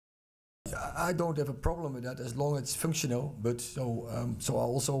I don't have a problem with that as long as it's functional. But so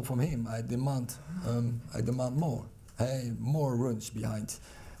also from him, I demand more. Hey, more runs behind,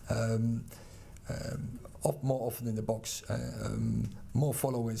 more often in the box, more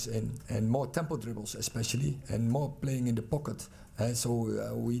followers in, and more tempo dribbles especially, and more playing in the pocket.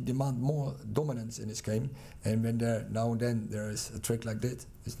 So we demand more dominance in this game. And when now and then there is a trick like that,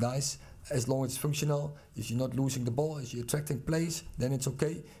 it's nice. As long as it's functional, if you're not losing the ball, if you're attracting plays, then it's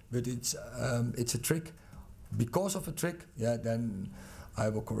okay. But it's a trick. Because of a trick, yeah, then I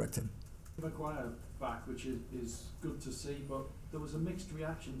will correct him. Maguire back, which is good to see, but there was a mixed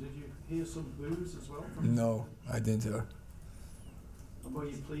reaction. Did you hear some boos as well? No, I didn't hear. And were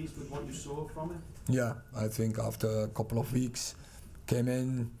you pleased with what you saw from him? Yeah, I think after a couple of weeks, came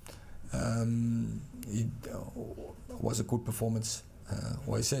in, it was a good performance.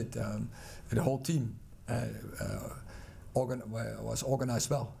 What I said, the whole team was organized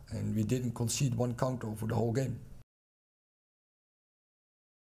well, and we didn't concede one counter for the whole game.